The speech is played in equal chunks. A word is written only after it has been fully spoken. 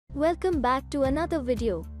Welcome back to another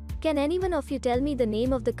video. Can anyone of you tell me the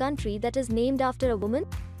name of the country that is named after a woman?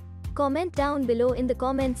 Comment down below in the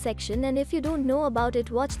comment section, and if you don't know about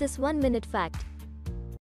it, watch this 1-minute fact.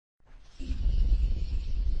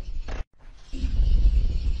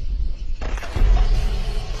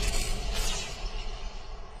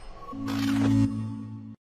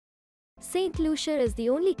 Saint Lucia is the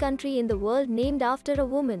only country in the world named after a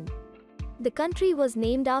woman. The country was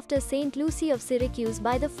named after Saint Lucy of Syracuse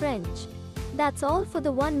by the French. That's all for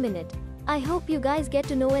the 1 minute. I hope you guys get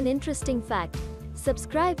to know an interesting fact.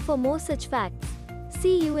 Subscribe for more such facts.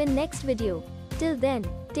 See you in next video. Till then,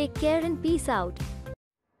 take care and peace out.